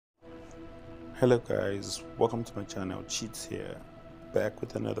Hello guys, welcome to my channel. Cheats here, back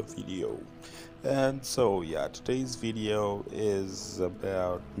with another video. And so yeah, today's video is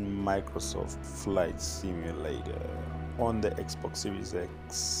about Microsoft Flight Simulator on the Xbox Series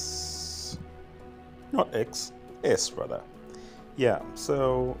X, not X, S rather. Yeah,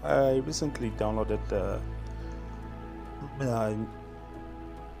 so I recently downloaded the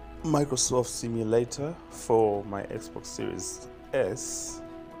Microsoft Simulator for my Xbox Series S.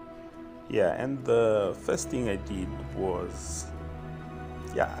 Yeah, and the first thing I did was,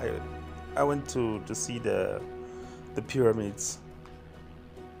 I went to see the pyramids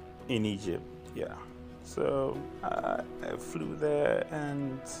in Egypt. Yeah, so I flew there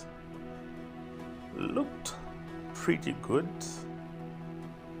and looked pretty good.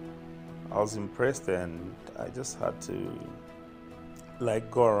 I was impressed, and I just had to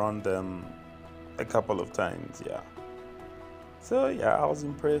go around them a couple of times. Yeah. So yeah, I was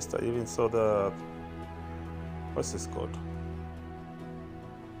impressed. I even saw the, what's this called?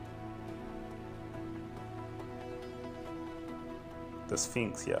 The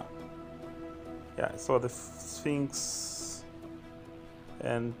Sphinx, yeah. Yeah, I saw the Sphinx,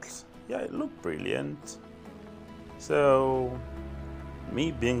 and yeah, it looked brilliant. So,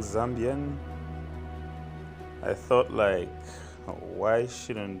 me being Zambian, I thought why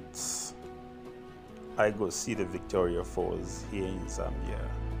shouldn't I go see the Victoria Falls here in Zambia?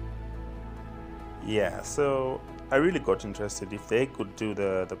 Yeah, so I really got interested. If they could do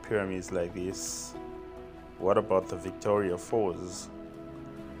the pyramids like this, what about the Victoria Falls?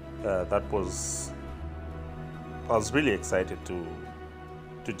 I was really excited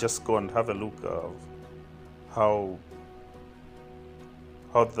to just go and have a look of how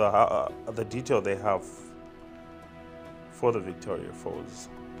the detail they have for the Victoria Falls.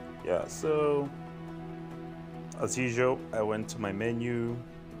 Yeah, so as usual, I went to my menu,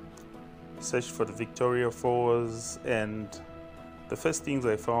 searched for the Victoria Falls, and the first things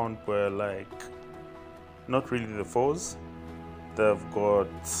I found were not really the falls. They've got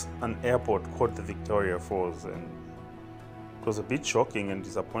an airport called the Victoria Falls, and it was a bit shocking and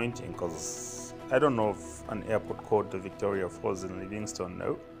disappointing because I don't know of an airport called the Victoria Falls in Livingstone.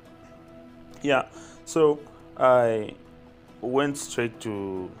 No. Yeah, so I went straight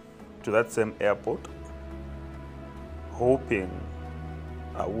to that same airport, hoping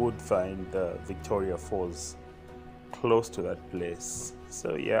I would find the Victoria Falls close to that place.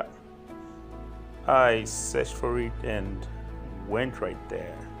 So yeah, I searched for it and went right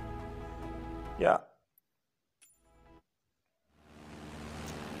there. Yeah,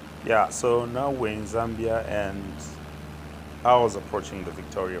 so now we're in Zambia, and I was approaching the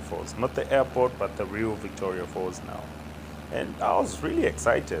Victoria Falls, not the airport but the real Victoria Falls now, and I was really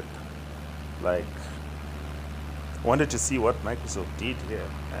excited. Wanted to see what Microsoft did here,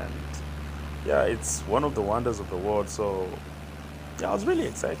 and yeah, it's one of the wonders of the world. So yeah, I was really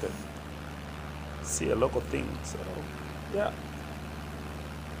excited to see a local thing. So yeah,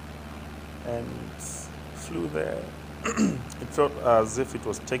 and flew there. It felt as if it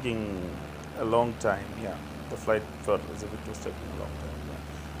was taking a long time. Yeah, the flight felt as if it was taking a long time. Yeah.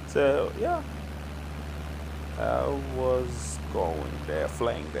 So yeah, I was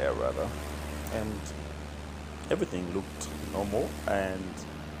flying there rather, and everything looked normal, and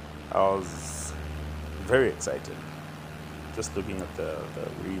I was very excited just looking at the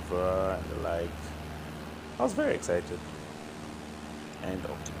river and the lake. I was very excited and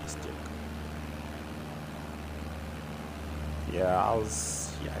optimistic. Yeah,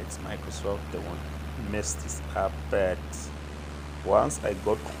 it's Microsoft, they won't mess this up, but once I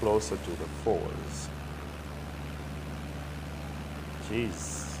got closer to the falls,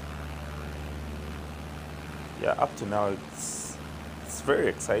 jeez. Yeah, up to now it's very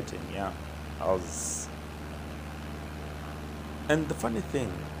exciting. Yeah, and the funny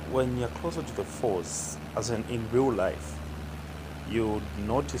thing, when you're closer to the falls, as in real life, you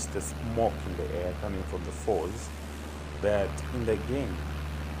notice the smoke in the air coming from the falls, but in the game,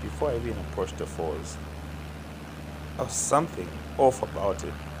 before I even approached the falls, there was something off about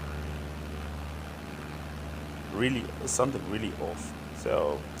it. Really, something really off.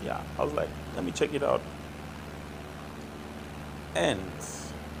 So yeah, I was like, let me check it out. And Jesus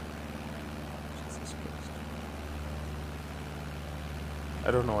Christ,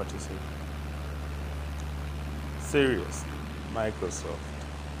 I don't know what to say. Seriously, Microsoft,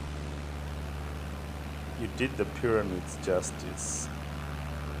 you did the pyramids justice.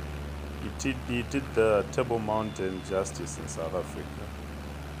 You did the Table Mountain justice in South Africa,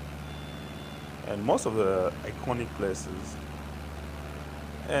 and most of the iconic places.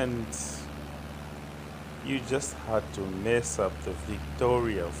 And You just had to mess up the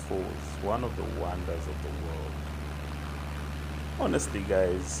Victoria Falls, one of the wonders of the world. Honestly,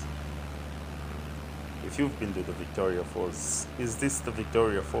 guys, if you've been to the Victoria Falls, is this the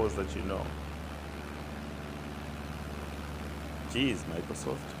Victoria Falls that you know? Jeez,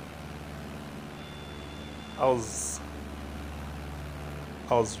 Microsoft. I was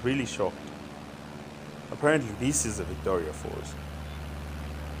really shocked. Apparently this is the Victoria Falls.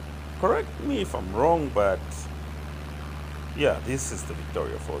 Correct me if I'm wrong, but yeah, this is the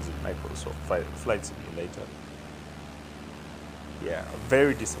Victoria Falls in Microsoft Flight Simulator. Yeah,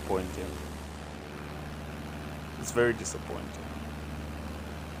 very disappointing. It's very disappointing.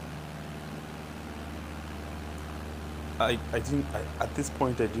 At this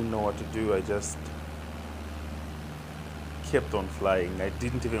point I didn't know what to do. I just kept on flying. I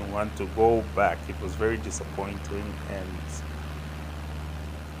didn't even want to go back. It was very disappointing, and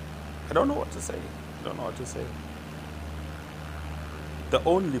I don't know what to say. I don't know what to say. The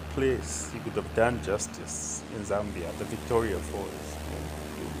only place you could have done justice in Zambia, the Victoria Falls,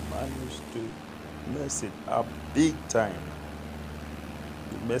 you managed to mess it up big time.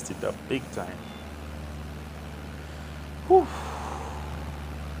 You messed it up big time. Whew.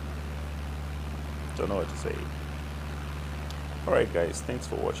 Don't know what to say. Alright guys, thanks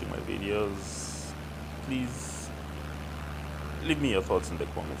for watching my videos. Please leave me your thoughts in the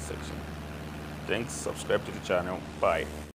comment section. Thanks, subscribe to the channel. Bye.